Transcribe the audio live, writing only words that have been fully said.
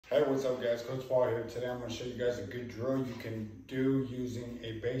Hey, what's up guys? Coach Paul here. Today I'm going to show you guys a good drill you can do using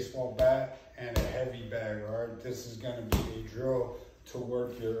a baseball bat and a heavy bag, alright? This is going to be a drill to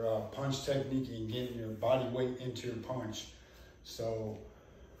work your punch technique and getting your body weight into your punch. So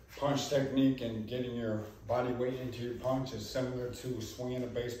punch technique and getting your body weight into your punch is similar to swinging a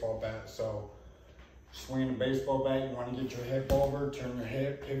baseball bat. So swinging a baseball bat, you want to get your hip over, turn your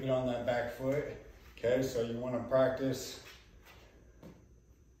hip, pivot on that back foot. Okay, so you want to practice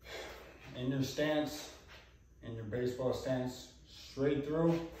in your stance, in your baseball stance, straight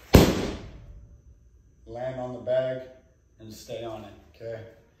through, land on the bag, and stay on it. Okay.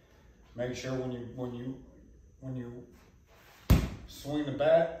 Make sure when you swing the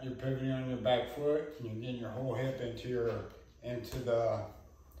bat, you're pivoting on your back foot, and you're getting your whole hip into your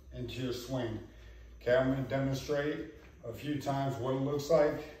swing. Okay, I'm going to demonstrate a few times what it looks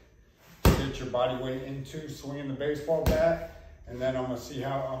like to get your body weight into swinging the baseball bat. And then I'm gonna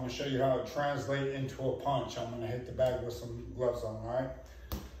show you how it translates into a punch. I'm gonna hit the bag with some gloves on, all right?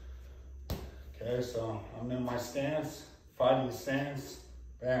 Okay, so I'm in my stance, fighting stance,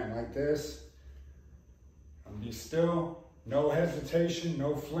 bam, like this. I'm gonna be still, no hesitation,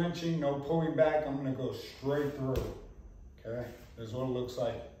 no flinching, no pulling back. I'm gonna go straight through, okay? This is what it looks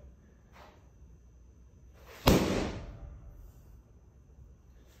like.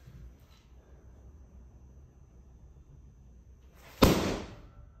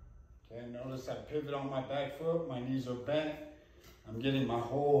 Notice I pivot on my back foot, my knees are bent. I'm getting my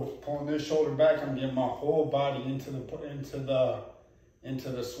pulling this shoulder back, I'm getting my whole body into the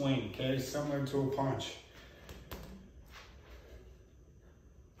swing, okay? Similar to a punch.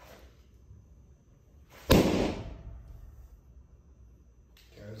 Okay,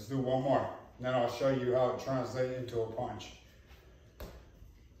 let's do one more. Then I'll show you how it translates into a punch.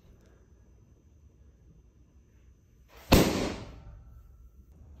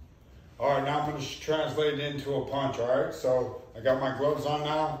 All right, now I'm going to translate it into a punch, all right? So I got my gloves on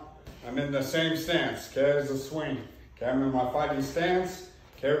now. I'm in the same stance, okay, as a swing. Okay, I'm in my fighting stance.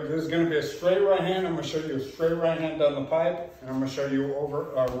 Okay, this is going to be a straight right hand. I'm going to show you a straight right hand down the pipe, and I'm going to show you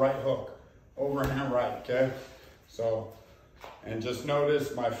right hook, overhand right, okay? So, and just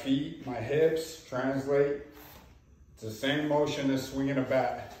notice my feet, my hips translate. It's the same motion as swinging a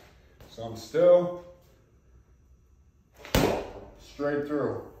bat. So I'm still straight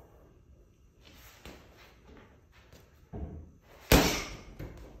through.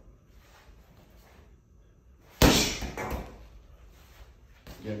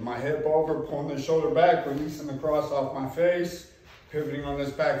 Getting my hip over, pulling the shoulder back, releasing the cross off my face, pivoting on this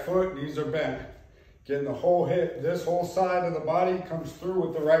back foot, knees are bent. Getting the whole hip, this whole side of the body comes through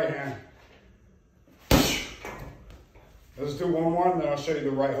with the right hand. Let's do one more and then I'll show you the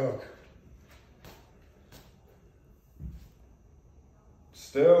right hook.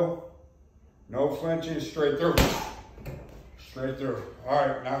 Still, no flinching, straight through. Straight through. All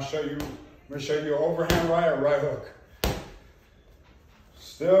right, now I'm going to show you an overhand right or right hook.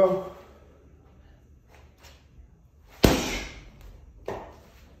 Still.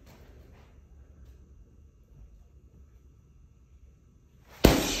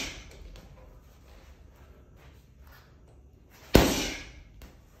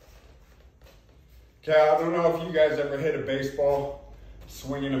 Okay, I don't know if you guys ever hit a baseball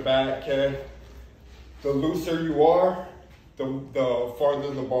swinging a bat, okay? The looser you are, the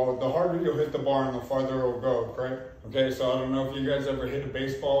farther the ball, the harder you'll hit the ball and the farther it'll go, correct? Okay, so I don't know if you guys ever hit a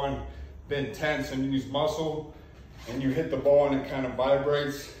baseball and been tense and use muscle and you hit the ball and it kind of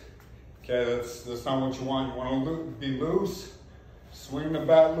vibrates. Okay, that's not what you want. You want to be loose, swing the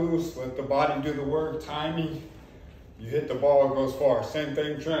bat loose, let the body do the work, timing. You hit the ball, it goes far. Same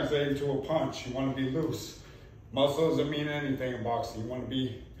thing translating to a punch. You want to be loose. Muscle doesn't mean anything in boxing. You want to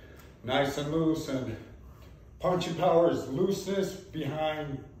be nice and loose, and punching power is looseness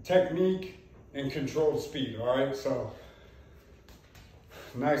behind technique and controlled speed, all right? So,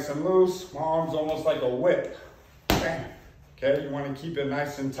 nice and loose. My arm's almost like a whip. Bam. Okay, you want to keep it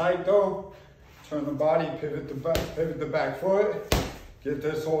nice and tight though. Turn the body, pivot the back foot. Get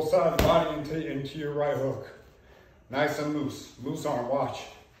this whole side of the body into your right hook. Nice and loose. Loose arm, watch.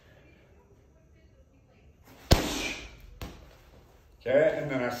 Okay,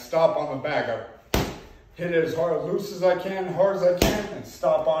 and then I stop on the bag. I hit it as hard, loose as I can, hard as I can, and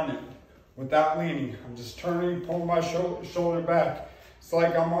stop on it without leaning. I'm just turning, pulling my shoulder back. It's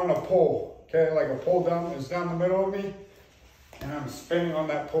like I'm on a pole, okay? Like a pole is down the middle of me, and I'm spinning on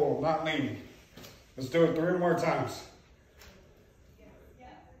that pole, not leaning. Let's do it 3 more times.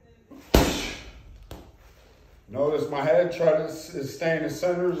 Notice my head, try to stay in the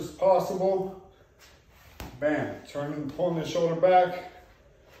center as possible. Bam, turning, pulling the shoulder back.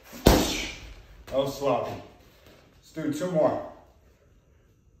 That was sloppy. Let's do 2 more.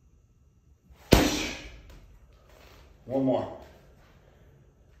 One more.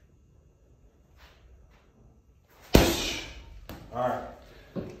 All right,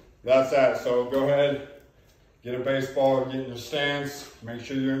 that's that. So go ahead, get a baseball, get in your stance. Make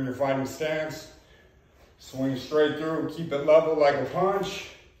sure you're in your fighting stance. Swing straight through, keep it level like a punch.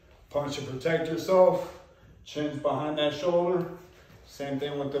 Punch to protect yourself. Chin's behind that shoulder. Same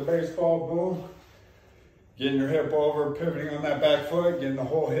thing with the baseball, boom. Getting your hip over, pivoting on that back foot, getting the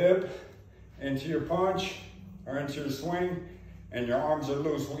whole hip into your punch or into your swing, and your arms are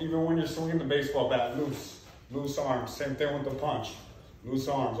loose. Even when you're swinging the baseball bat, loose arms. Same thing with the punch, loose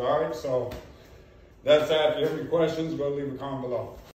arms, all right? So that's that. If you have any questions, go leave a comment below.